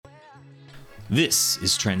This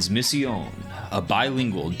is Transmisión, a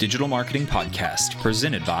bilingual digital marketing podcast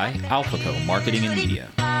presented by AlphaCo Marketing and Media.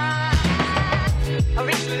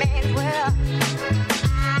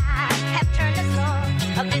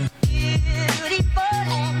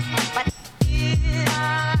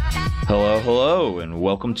 Hello, and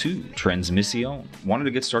welcome to Transmisión. Wanted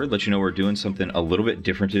to get started, let you know we're doing something a little bit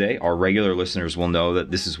different today. Our regular listeners will know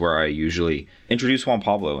that this is where I usually introduce Juan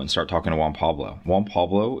Pablo and start talking to Juan Pablo. Juan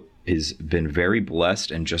Pablo has been very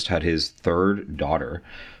blessed and just had his third daughter.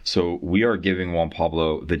 So we are giving Juan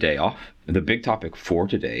Pablo the day off. The big topic for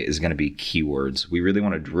today is going to be keywords. We really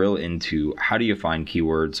want to drill into how do you find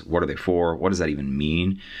keywords? What are they for? What does that even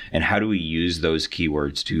mean? And how do we use those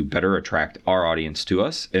keywords to better attract our audience to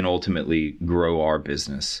us and ultimately grow our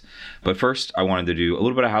business? But first, I wanted to do a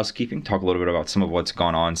little bit of housekeeping, talk a little bit about some of what's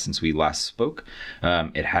gone on since we last spoke.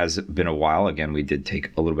 It has been a while. Again, we did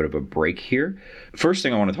take a little bit of a break here. First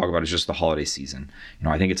thing I want to talk about is just the holiday season.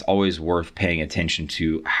 I think it's always worth paying attention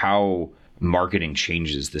to how marketing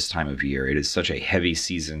changes this time of year. It is such a heavy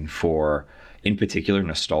season for, in particular,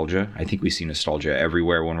 nostalgia. I think we see nostalgia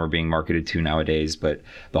everywhere when we're being marketed to nowadays, but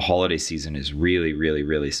the holiday season is really, really,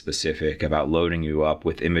 really specific about loading you up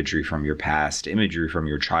with imagery from your past, imagery from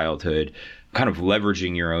your childhood, kind of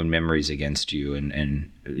leveraging your own memories against you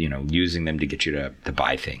and using them to get you to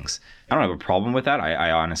buy things. I don't have a problem with that. I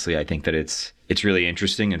honestly think that it's really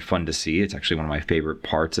interesting and fun to see. It's actually one of my favorite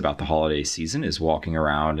parts about the holiday season is walking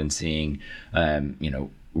around and seeing,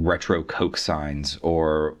 retro Coke signs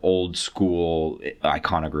or old school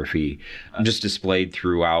iconography just displayed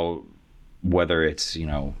throughout, whether it's,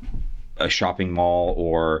 a shopping mall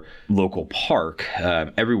or local park.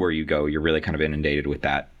 Everywhere you go, you're really kind of inundated with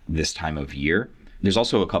that this time of year. There's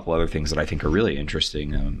also a couple other things that I think are really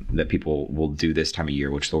interesting that people will do this time of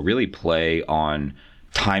year, which they'll really play on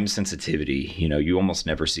time sensitivity. You almost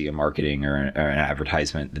never see a marketing or an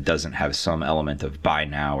advertisement that doesn't have some element of buy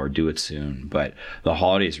now or do it soon. But the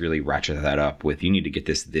holidays really ratchet that up with, you need to get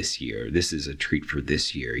this year. This is a treat for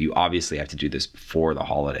this year. You obviously have to do this before the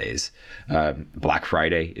holidays. Black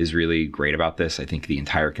Friday is really great about this. I think the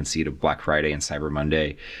entire conceit of Black Friday and Cyber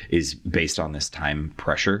Monday is based on this time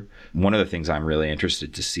pressure. One of the things I'm really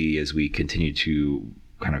interested to see as we continue to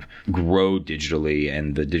kind of grow digitally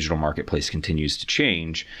and the digital marketplace continues to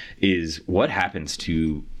change is what happens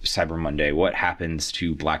to Cyber Monday, what happens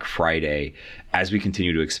to Black Friday as we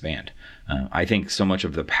continue to expand. I think so much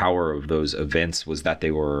of the power of those events was that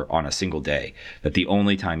they were on a single day, that the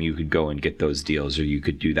only time you could go and get those deals or you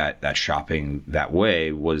could do that shopping that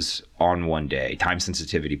way was on one day. Time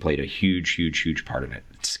sensitivity played a huge, huge, huge part in it.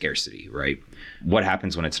 It's scarcity, right? What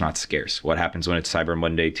happens when it's not scarce? What happens when it's Cyber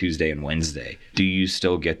Monday, Tuesday, and Wednesday? Do you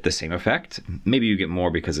still get the same effect? Maybe you get more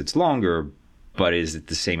because it's longer, but is it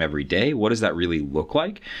the same every day? What does that really look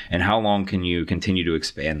like? And how long can you continue to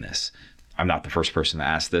expand this? I'm not the first person to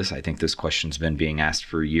ask this. I think this question's been being asked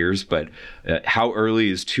for years, but how early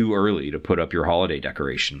is too early to put up your holiday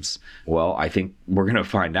decorations? Well, I think we're going to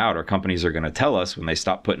find out. Our companies are going to tell us when they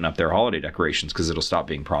stop putting up their holiday decorations because it'll stop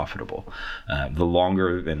being profitable. The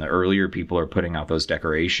longer and the earlier people are putting out those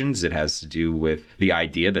decorations, it has to do with the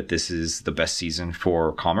idea that this is the best season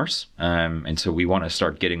for commerce. And so we want to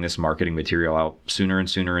start getting this marketing material out sooner and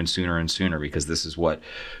sooner and sooner and sooner because this is what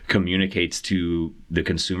communicates to the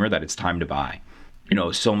consumer that it's time to buy.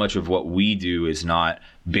 So much of what we do is not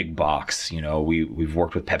big box. We've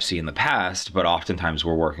worked with Pepsi in the past, but oftentimes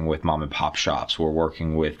we're working with mom and pop shops. We're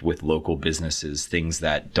working with local businesses, things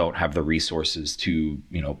that don't have the resources to,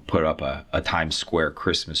 put up a Times Square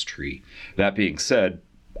Christmas tree. That being said,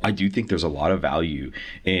 I do think there's a lot of value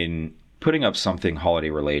in putting up something holiday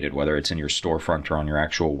related, whether it's in your storefront or on your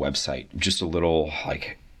actual website. Just a little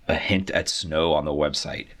a hint at snow on the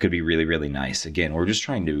website could be really, really nice. Again, we're just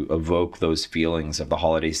trying to evoke those feelings of the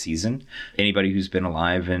holiday season. Anybody who's been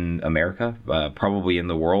alive in America, probably in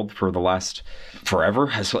the world for the last forever,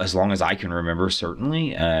 as long as I can remember,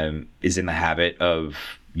 certainly, is in the habit of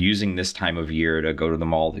using this time of year to go to the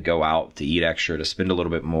mall, to go out, to eat extra, to spend a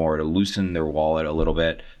little bit more, to loosen their wallet a little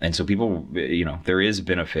bit. And so people, there is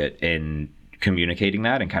benefit in communicating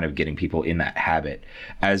that and kind of getting people in that habit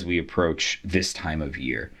as we approach this time of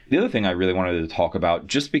year. The other thing I really wanted to talk about,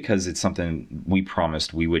 just because it's something we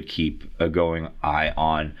promised we would keep a going eye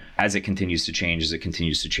on as it continues to change, as it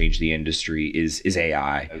continues to change the industry, is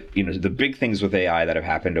AI. The big things with AI that have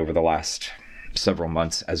happened over the last several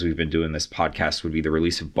months as we've been doing this podcast would be the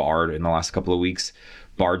release of Bard in the last couple of weeks.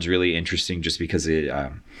 Bard's really interesting just because it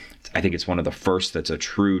I think it's one of the first that's a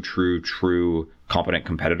true competent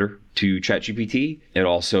competitor to ChatGPT. It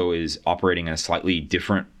also is operating in a slightly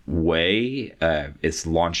different way. It's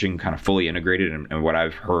launching kind of fully integrated. And what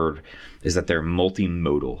I've heard is that they're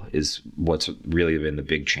multimodal is what's really been the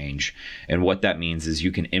big change. And what that means is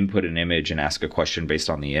you can input an image and ask a question based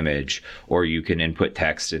on the image, or you can input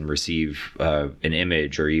text and receive an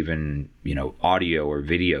image, or even, audio or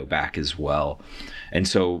video back as well. And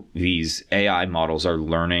so these AI models are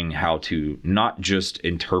learning how to not just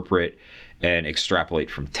interpret and extrapolate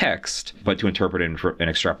from text, but to interpret and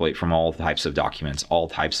extrapolate from all types of documents, all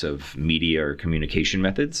types of media or communication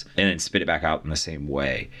methods, and then spit it back out in the same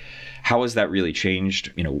way. How has that really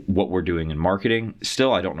changed, what we're doing in marketing?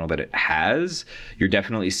 Still, I don't know that it has. You're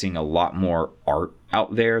definitely seeing a lot more art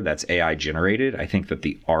out there that's AI generated. I think that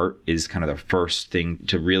the art is kind of the first thing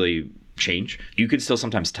to really change. You could still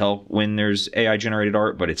sometimes tell when there's AI generated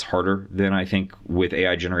art, but it's harder than I think with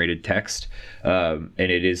AI generated text. And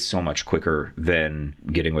it is so much quicker than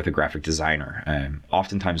getting with a graphic designer.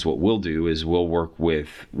 Oftentimes what we'll do is we'll work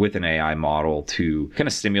with an AI model to kind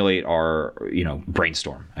of stimulate our,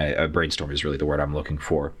 brainstorm. A brainstorm is really the word I'm looking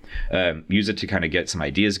for. Use it to kind of get some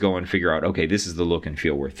ideas going, figure out, okay, this is the look and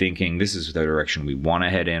feel we're thinking. This is the direction we want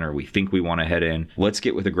to head in, or we think we want to head in. Let's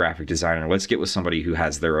get with a graphic designer. Let's get with somebody who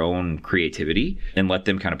has their own creativity and let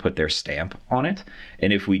them kind of put their stamp on it.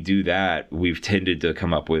 And if we do that, we've tended to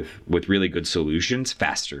come up with really good solutions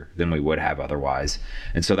faster than we would have otherwise.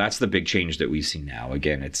 And so that's the big change that we see now.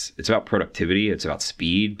 Again, it's about productivity, it's about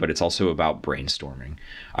speed, but it's also about brainstorming.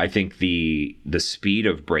 I think the speed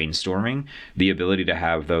of brainstorming, the ability to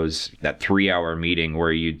have that 3-hour meeting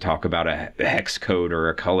where you talk about a hex code or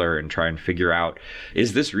a color and try and figure out,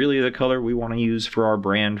 is this really the color we want to use for our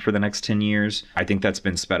brand for the next 10 years? I think that's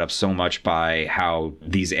been sped up so much by how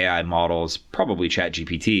these AI models, probably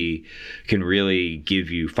ChatGPT, can really give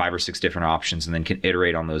you 5 or 6 different options and then can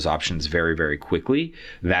iterate on those options very, very quickly.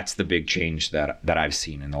 That's the big change that I've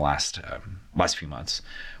seen in the last few months.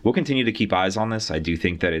 We'll continue to keep eyes on this. I do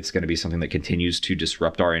think that it's going to be something that continues to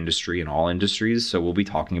disrupt our industry and all industries. So we'll be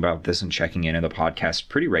talking about this and checking in the podcast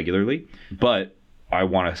pretty regularly. But I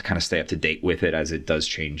want to kind of stay up to date with it as it does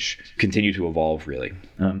change, continue to evolve, really.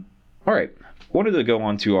 All right. Wanted to go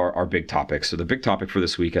on to our big topic. So the big topic for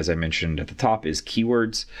this week, as I mentioned at the top, is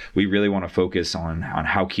keywords. We really want to focus on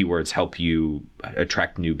how keywords help you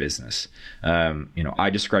attract new business. I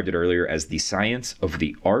described it earlier as the science of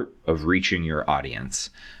the art of reaching your audience.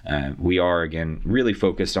 We are, again, really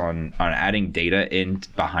focused on adding data in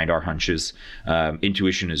behind our hunches.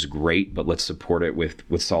 Intuition is great, but let's support it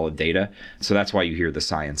with solid data. So that's why you hear the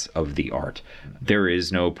science of the art. There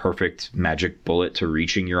is no perfect magic bullet to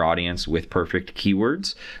reaching your audience with perfect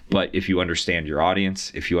keywords, but if you understand your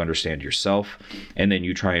audience, if you understand yourself, and then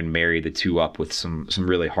you try and marry the two up with some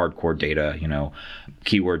really hardcore data,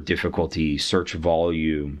 keyword difficulty, search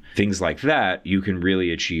volume, things like that, you can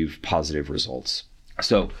really achieve positive results.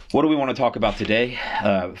 So what do we want to talk about today?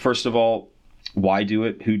 First of all, why do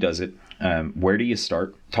it? Who does it? Where do you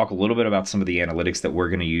start? Talk a little bit about some of the analytics that we're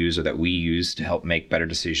going to use or that we use to help make better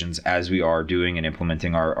decisions as we are doing and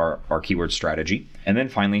implementing our keyword strategy. And then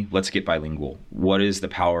finally, let's get bilingual. What is the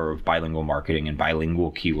power of bilingual marketing and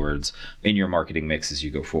bilingual keywords in your marketing mix as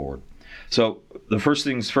you go forward? So the first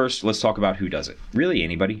things first, let's talk about who does it. Really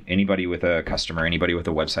anybody with a customer, anybody with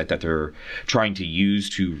a website that they're trying to use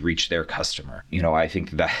to reach their customer. I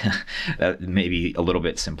think that may be a little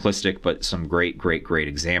bit simplistic, but some great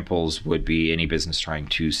examples would be any business trying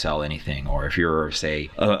to sell anything. Or if you're, say,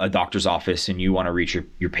 a doctor's office and you want to reach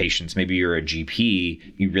your patients, maybe you're a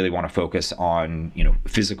GP, you really want to focus on,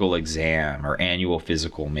 physical exam or annual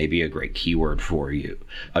physical, maybe a great keyword for you.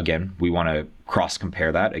 Again, we want to cross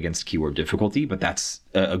compare that against keyword difficulty, but that's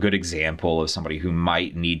a good example of somebody who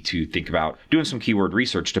might need to think about doing some keyword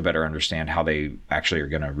research to better understand how they actually are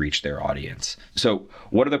going to reach their audience. So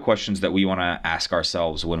what are the questions that we want to ask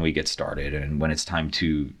ourselves when we get started and when it's time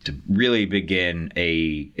to really begin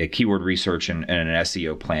a keyword research and an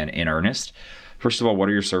SEO plan in earnest? First of all, what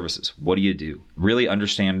are your services? What do you do? Really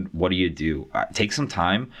understand, what do you do? Take some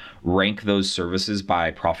time, rank those services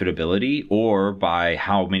by profitability or by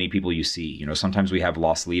how many people you see. Sometimes we have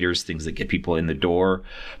lost leaders, things that get people in the door,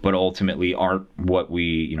 but ultimately aren't what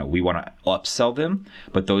we want to upsell them,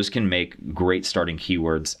 but those can make great starting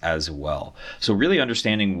keywords as well. So really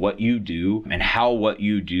understanding what you do and how what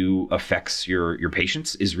you do affects your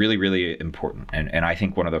patients is really, really important. And I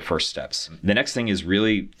think one of the first steps. The next thing is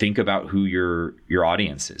really think about who your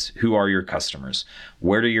audience is. Who are your customers?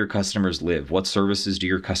 Where do your customers live? What services do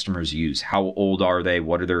your customers use? How old are they?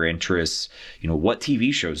 What are their interests? What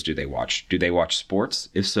TV shows do they watch? Do they watch sports?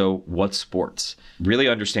 If so, what sports? Really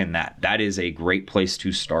understand that. That is a great place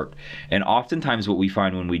to start. And oftentimes what we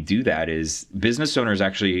find when we do that is business owners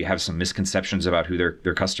actually have some misconceptions about who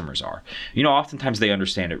their customers are. Oftentimes they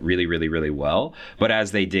understand it really, really, really well. But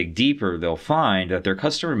as they dig deeper, they'll find that their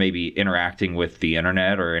customer may be interacting with the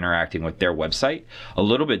internet or interacting with their website a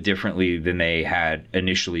little bit differently than they had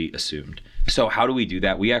initially assumed. So how do we do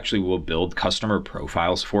that? We actually will build customer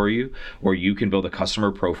profiles for you, or you can build a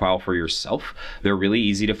customer profile for yourself. They're really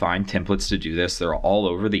easy to find templates to do this. They're all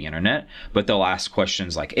over the internet, but they'll ask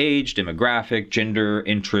questions like age, demographic, gender,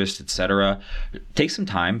 interest, etc. Take some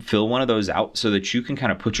time, fill one of those out so that you can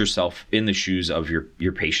kind of put yourself in the shoes of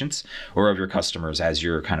your patients or of your customers as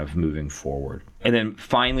you're kind of moving forward. And then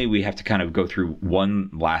finally, we have to kind of go through one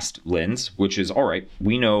last lens, which is, all right,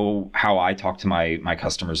 we know how I talk to my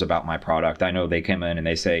customers about my product. I know they come in and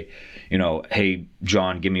they say, hey,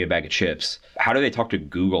 John, give me a bag of chips. How do they talk to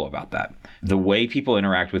Google about that? The way people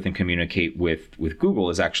interact with and communicate with Google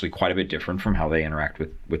is actually quite a bit different from how they interact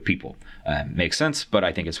with people. Makes sense, but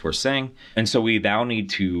I think it's worth saying. And so we now need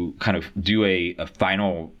to kind of do a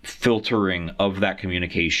final filtering of that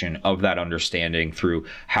communication, of that understanding through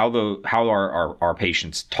how our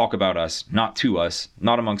patients talk about us, not to us,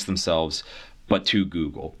 not amongst themselves, but to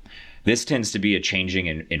Google. This tends to be a changing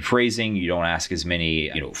in phrasing. You don't ask as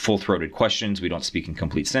many, full-throated questions. We don't speak in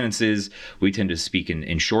complete sentences. We tend to speak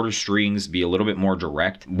in shorter strings, be a little bit more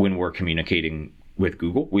direct when we're communicating with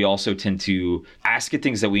Google. We also tend to ask it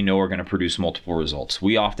things that we know are going to produce multiple results.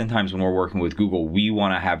 We oftentimes, when we're working with Google, we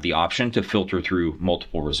want to have the option to filter through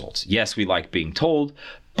multiple results. Yes, we like being told,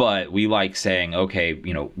 but we like saying, okay,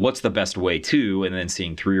 what's the best way to, and then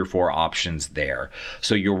seeing 3 or 4 options there.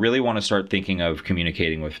 So you'll really want to start thinking of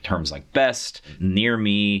communicating with terms like best, near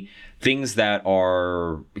me, things that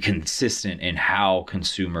are consistent in how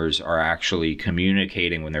consumers are actually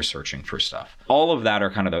communicating when they're searching for stuff. All of that are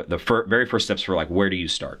kind of the very first steps for where do you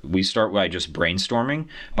start? We start by just brainstorming,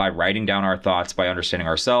 by writing down our thoughts, by understanding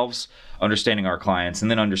ourselves, understanding our clients, and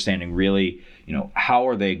then understanding really, how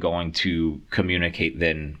are they going to communicate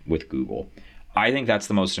then with Google? I think that's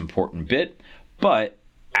the most important bit. But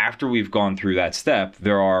after we've gone through that step,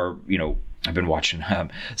 there are, I've been watching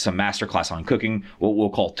some masterclass on cooking, what we'll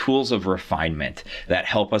call tools of refinement that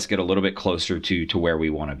help us get a little bit closer to where we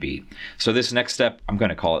want to be. So this next step, I'm going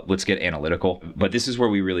to call it, let's get analytical, but this is where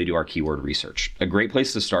we really do our keyword research. A great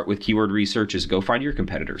place to start with keyword research is go find your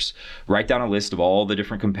competitors. Write down a list of all the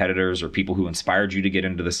different competitors or people who inspired you to get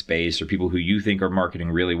into the space or people who you think are marketing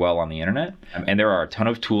really well on the internet. And there are a ton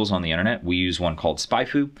of tools on the internet. We use one called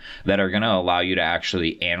SpyFu that are going to allow you to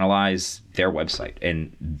actually analyze their website.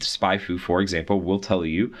 And SpyFu, for example, will tell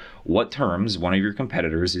you what terms one of your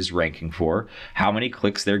competitors is ranking for, how many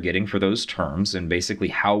clicks they're getting for those terms, and basically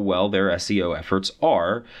how well their SEO efforts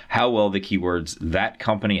are, how well the keywords that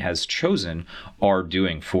company has chosen are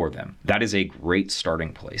doing for them. That is a great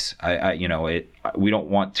starting place. We don't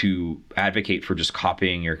want to advocate for just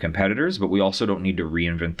copying your competitors, but we also don't need to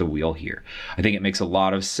reinvent the wheel here. I think it makes a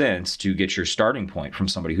lot of sense to get your starting point from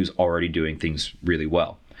somebody who's already doing things really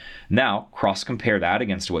well. Now, cross-compare that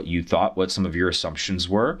against what you thought, what some of your assumptions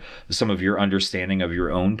were, some of your understanding of your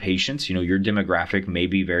own patients. Your demographic may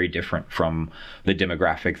be very different from the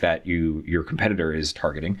demographic that your competitor is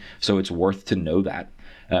targeting. So it's worth it to know that,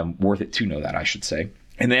 I should say.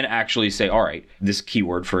 And then actually say, all right, this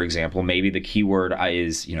keyword, for example, maybe the keyword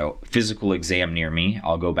is, physical exam near me.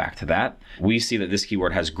 I'll go back to that. We see that this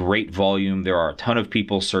keyword has great volume. There are a ton of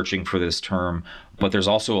people searching for this term, but there's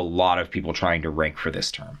also a lot of people trying to rank for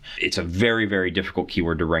this term. It's a very, very difficult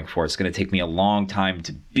keyword to rank for. It's going to take me a long time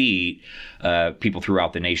to beat people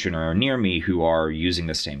throughout the nation or near me who are using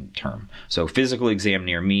the same term. So physical exam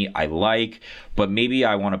near me, I like, but maybe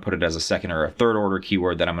I want to put it as a second or a third order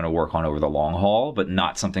keyword that I'm going to work on over the long haul, but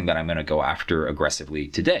not something that I'm going to go after aggressively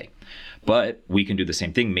today. But we can do the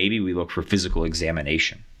same thing. Maybe we look for physical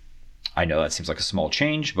examination. I know that seems like a small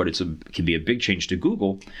change, but it can be a big change to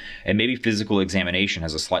Google. And maybe physical examination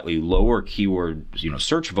has a slightly lower keyword,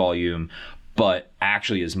 search volume, but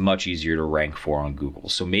actually is much easier to rank for on Google.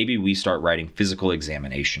 So maybe we start writing physical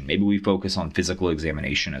examination. Maybe we focus on physical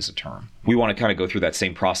examination as a term. We want to kind of go through that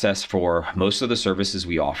same process for most of the services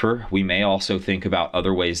we offer. We may also think about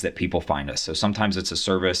other ways that people find us. So sometimes it's a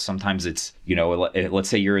service, sometimes it's, let's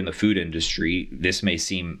say you're in the food industry. This may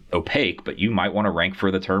seem opaque, but you might want to rank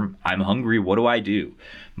for the term, I'm hungry, what do I do?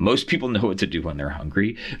 Most people know what to do when they're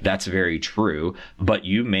hungry. That's very true. But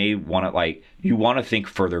you may want to think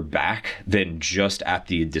further back than just just at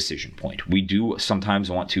the decision point. We do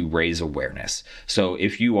sometimes want to raise awareness. So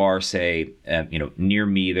if you are, say, near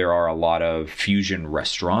me, there are a lot of fusion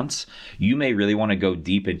restaurants. You may really want to go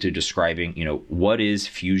deep into describing, what is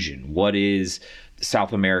fusion? What is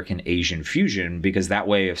South American Asian fusion? Because that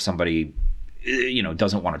way, if somebody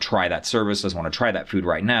doesn't want to try that service, doesn't want to try that food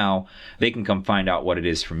right now, they can come find out what it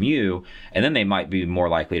is from you. And then they might be more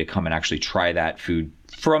likely to come and actually try that food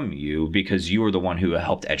from you because you were the one who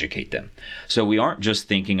helped educate them. So we aren't just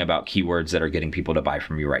thinking about keywords that are getting people to buy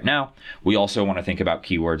from you right now. We also want to think about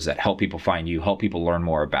keywords that help people find you, help people learn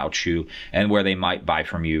more about you, and where they might buy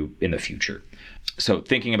from you in the future. So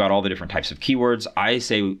thinking about all the different types of keywords,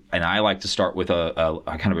 I like to start with a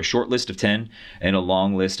kind of a short list of 10 and a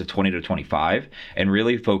long list of 20 to 25, and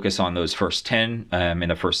really focus on those first 10 in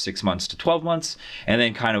the first 6 months to 12 months, and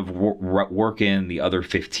then kind of work in the other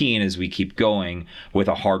 15 as we keep going with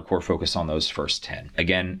a hardcore focus on those first 10.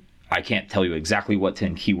 Again, I can't tell you exactly what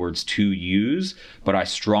 10 keywords to use, but I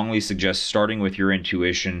strongly suggest starting with your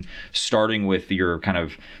intuition, starting with your kind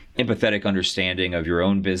of empathetic understanding of your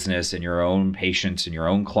own business and your own patients and your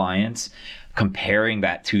own clients, comparing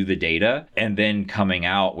that to the data, and then coming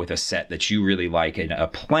out with a set that you really like and a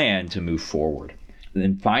plan to move forward. And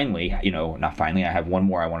then finally, I have one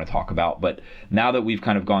more I want to talk about, but now that we've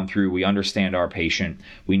kind of gone through, we understand our patient,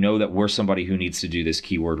 we know that we're somebody who needs to do this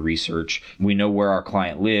keyword research, we know where our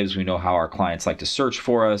client lives, we know how our clients like to search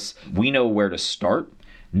for us, we know where to start.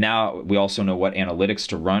 Now we also know what analytics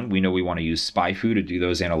to run. We know we want to use SpyFu to do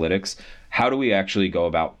those analytics. How do we actually go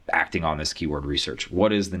about acting on this keyword research?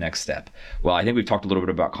 What is the next step? Well, I think we've talked a little bit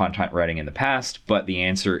about content writing in the past, but the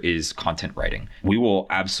answer is content writing. We will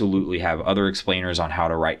absolutely have other explainers on how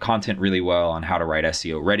to write content really well, on how to write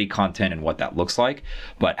SEO ready content and what that looks like.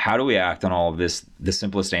 But how do we act on all of this? The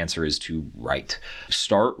simplest answer is to write.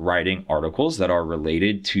 Start writing articles that are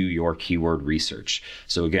related to your keyword research.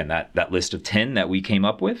 So again, that list of 10 that we came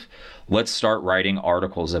up with, let's start writing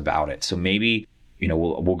articles about it. So maybe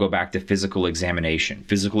we'll go back to physical examination.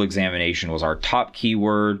 Physical examination was our top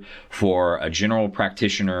keyword for a general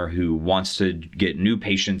practitioner who wants to get new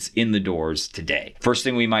patients in the doors today. First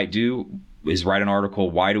thing we might do is write an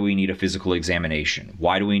article. Why do we need a physical examination?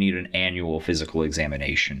 Why do we need an annual physical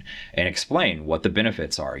examination? And explain what the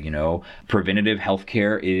benefits are. Preventative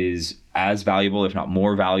healthcare is as valuable, if not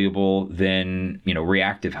more valuable than,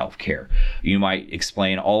 reactive healthcare. You might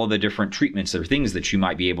explain all of the different treatments or things that you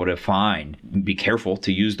might be able to find. Be careful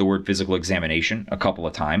to use the word physical examination a couple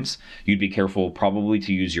of times. You'd be careful probably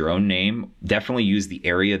to use your own name. Definitely use the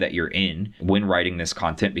area that you're in when writing this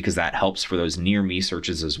content, because that helps for those near me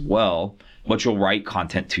searches as well. But you'll write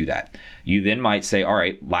content to that. You then might say, all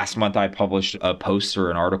right, last month I published a post or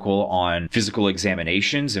an article on physical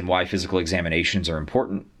examinations and why physical examinations are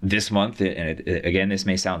important. This month, and again, this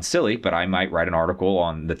may sound silly, but I might write an article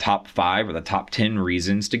on the top 5 or the top 10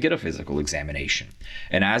 reasons to get a physical examination.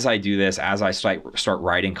 And as I do this, as I start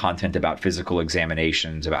writing content about physical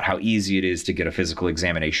examinations, about how easy it is to get a physical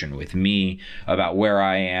examination with me, about where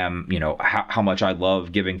I am, how much I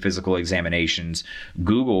love giving physical examinations,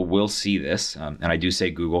 Google will see this. And I do say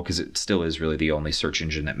Google because it still is really the only search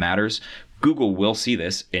engine that matters. Google will see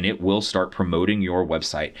this and it will start promoting your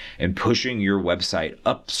website and pushing your website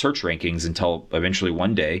up search rankings until eventually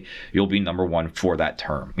one day you'll be number 1 for that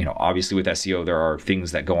term. Obviously with SEO, there are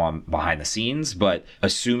things that go on behind the scenes, but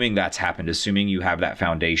assuming that's happened, assuming you have that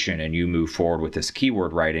foundation and you move forward with this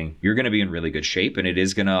keyword writing, you're going to be in really good shape, and it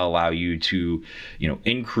is going to allow you to,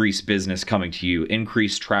 increase business coming to you,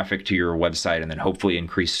 increase traffic to your website, and then hopefully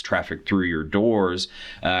increase traffic through your doors,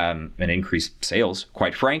 and increase sales,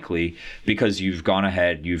 quite frankly, because you've gone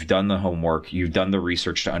ahead, you've done the homework, you've done the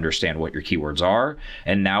research to understand what your keywords are,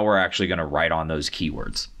 and now we're actually going to write on those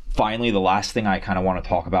keywords. Finally, the last thing I kind of want to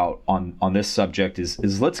talk about on this subject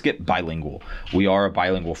is let's get bilingual. We are a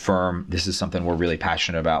bilingual firm. This is something we're really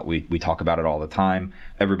passionate about. We talk about it all the time.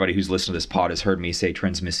 Everybody who's listened to this pod has heard me say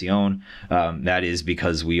Transmisión. That is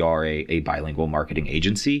because we are a bilingual marketing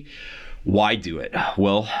agency. Why do it?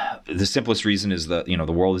 Well, the simplest reason is that,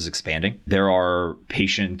 the world is expanding. There are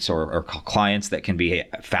patients or clients that can be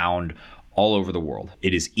found all over the world.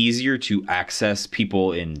 It is easier to access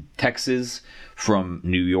people in Texas from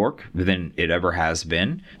New York than it ever has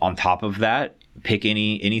been. On top of that, pick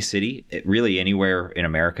any city, really anywhere in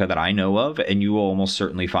America that I know of, and you will almost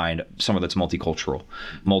certainly find someone that's multicultural.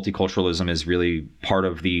 Multiculturalism is really part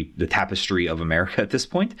of the tapestry of America at this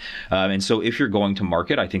point. And so if you're going to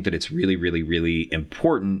market, I think that it's really, really, really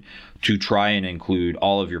important to try and include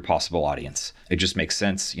all of your possible audience. It just makes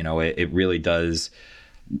sense. It really does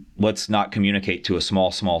let's not communicate to a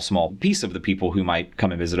small piece of the people who might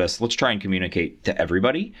come and visit us. Let's try and communicate to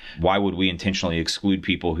everybody. Why would we intentionally exclude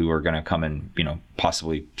people who are going to come and,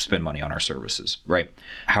 possibly spend money on our services, right?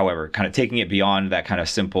 However, kind of taking it beyond that kind of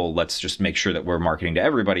simple, let's just make sure that we're marketing to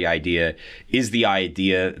everybody idea is the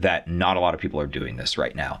idea that not a lot of people are doing this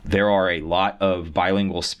right now. There are a lot of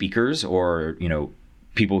bilingual speakers or,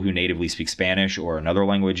 people who natively speak Spanish or another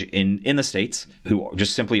language in the States who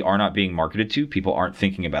just simply are not being marketed to. People aren't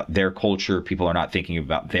thinking about their culture. People are not thinking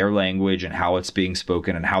about their language and how it's being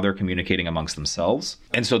spoken and how they're communicating amongst themselves.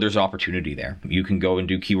 And so there's opportunity there. You can go and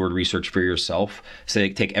do keyword research for yourself. Say,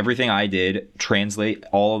 take everything I did, translate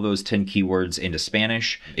all of those 10 keywords into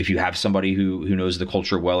Spanish. If you have somebody who knows the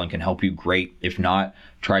culture well and can help you, great. If not,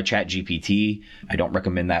 try ChatGPT. I don't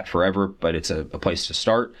recommend that forever, but it's a place to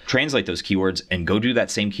start. Translate those keywords and go do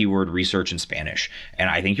that same keyword research in Spanish. And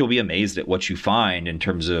I think you'll be amazed at what you find in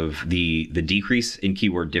terms of the decrease in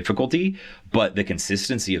keyword difficulty, but the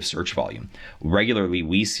consistency of search volume. Regularly,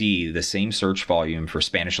 we see the same search volume for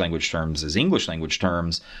Spanish language terms as English language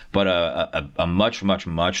terms, but a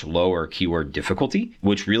much lower keyword difficulty,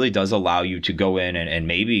 which really does allow you to go in and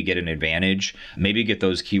maybe get an advantage, maybe get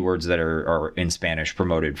those keywords that are in Spanish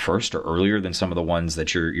promoted first or earlier than some of the ones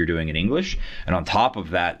that you're doing in English. And on top of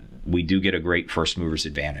that, we do get a great first mover's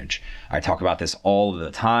advantage. I talk about this all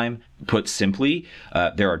the time. Put simply,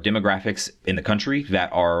 there are demographics in the country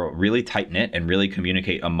that are really tight-knit and really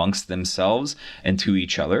communicate amongst themselves and to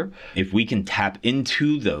each other. If we can tap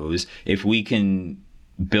into those, if we can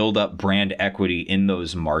build up brand equity in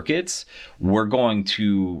those markets, we're going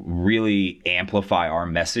to really amplify our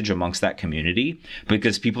message amongst that community,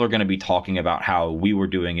 because people are going to be talking about how we were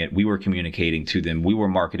doing it, we were communicating to them, we were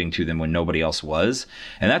marketing to them when nobody else was.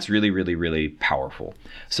 And that's really powerful.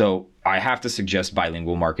 So I have to suggest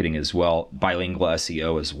bilingual marketing as well, bilingual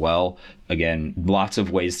SEO as well. Again, lots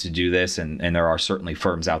of ways to do this, and there are certainly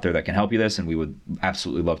firms out there that can help you this, and we would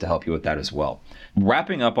absolutely love to help you with that as well.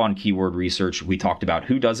 Wrapping up on keyword research, we talked about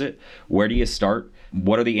who does it, where do you start,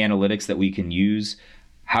 what are the analytics that we can use,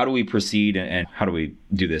 how do we proceed, and how do we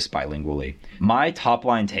do this bilingually? My top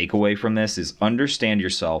line takeaway from this is understand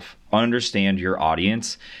yourself, understand your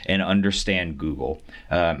audience, and understand Google.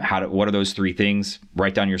 What are those three things?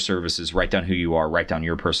 Write down your services, write down who you are, write down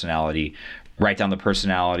your personality, write down the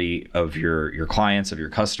personality of your clients, of your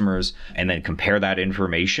customers, and then compare that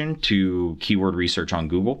information to keyword research on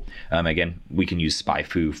Google. Again, we can use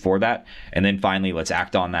SpyFu for that. And then finally, let's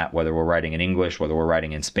act on that, whether we're writing in English, whether we're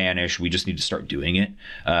writing in Spanish. We just need to start doing it.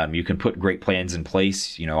 You can put great plans in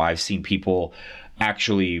place. I've seen people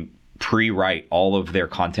actually pre-write all of their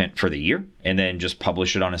content for the year and then just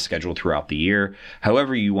publish it on a schedule throughout the year.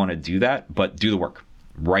 However you want to do that, but do the work.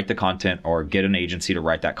 Write the content or get an agency to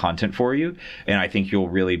write that content for you. And I think you'll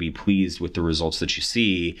really be pleased with the results that you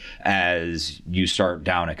see as you start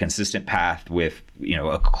down a consistent path with,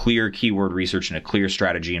 a clear keyword research and a clear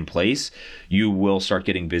strategy in place. You will start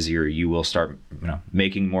getting busier. You will start,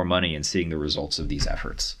 making more money and seeing the results of these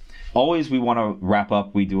efforts. Always, we want to wrap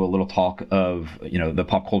up. We do a little talk of, the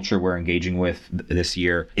pop culture we're engaging with this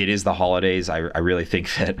year. It is the holidays. I really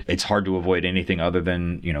think that it's hard to avoid anything other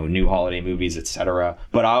than, new holiday movies, etc.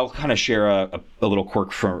 But I'll kind of share a little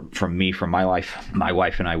quirk from me, from my life. My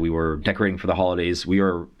wife and I, we were decorating for the holidays. We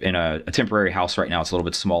are in a temporary house right now. It's a little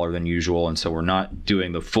bit smaller than usual. And so we're not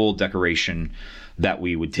doing the full decoration that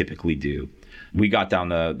we would typically do. We got down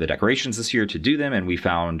the decorations this year to do them, and we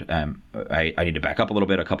found, I need to back up a little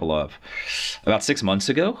bit, about 6 months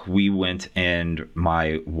ago, we went, and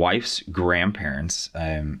my wife's grandparents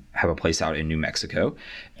have a place out in New Mexico,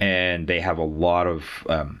 and they have a lot of,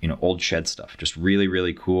 old shed stuff, just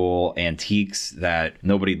really cool antiques that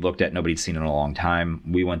nobody'd looked at, nobody'd seen in a long time.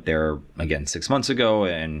 We went there, again, 6 months ago,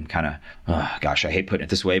 and kind of, I hate putting it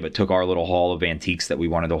this way, but took our little haul of antiques that we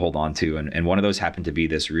wanted to hold on to, and one of those happened to be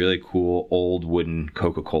this really cool old wooden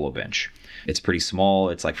Coca-Cola bench. It's pretty small.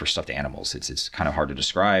 It's like for stuffed animals. It's kind of hard to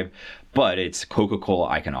describe, but it's Coca-Cola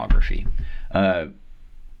iconography.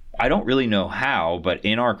 I don't really know how, but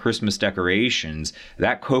in our Christmas decorations,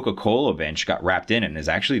 that Coca-Cola bench got wrapped in and is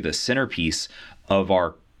actually the centerpiece of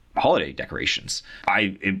our holiday decorations.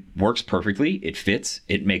 It works perfectly. It fits.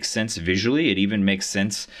 It makes sense visually. It even makes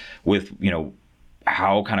sense with,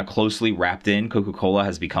 how kind of closely wrapped in Coca-Cola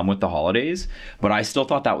has become with the holidays. But I still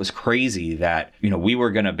thought that was crazy that, we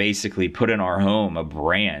were going to basically put in our home a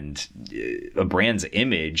brand's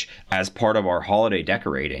image as part of our holiday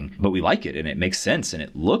decorating. But we like it, and it makes sense, and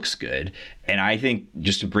it looks good. And I think,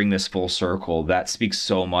 just to bring this full circle, that speaks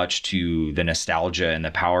so much to the nostalgia and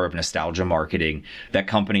the power of nostalgia marketing that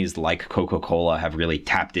companies like Coca-Cola have really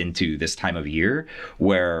tapped into this time of year,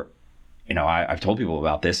 where I've told people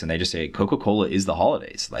about this and they just say Coca-Cola is the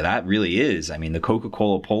holidays. Like that really is. I mean, the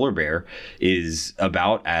Coca-Cola polar bear is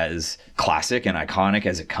about as classic and iconic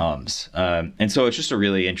as it comes. And so it's just a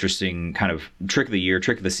really interesting kind of trick of the year,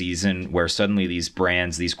 trick of the season, where suddenly these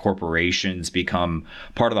brands, these corporations become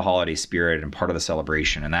part of the holiday spirit and part of the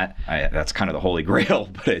celebration. And that's kind of the holy grail,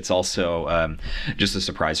 but it's also just a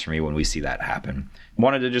surprise for me when we see that happen.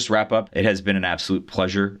 Wanted to just wrap up. It has been an absolute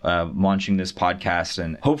pleasure launching this podcast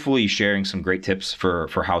and hopefully sharing some great tips for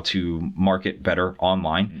how to market better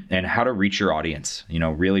online and how to reach your audience,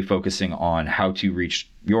 really focusing on how to reach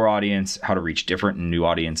your audience, how to reach different and new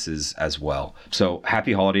audiences as well. So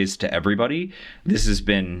happy holidays to everybody. This has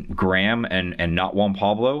been Graham and not Juan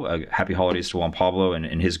Pablo. Happy holidays to Juan Pablo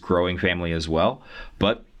and his growing family as well.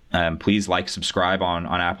 But please subscribe on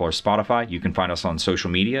Apple or Spotify. You can find us on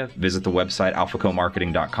social media. Visit the website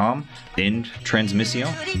alphacomarketing.com. End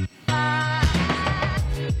transmission.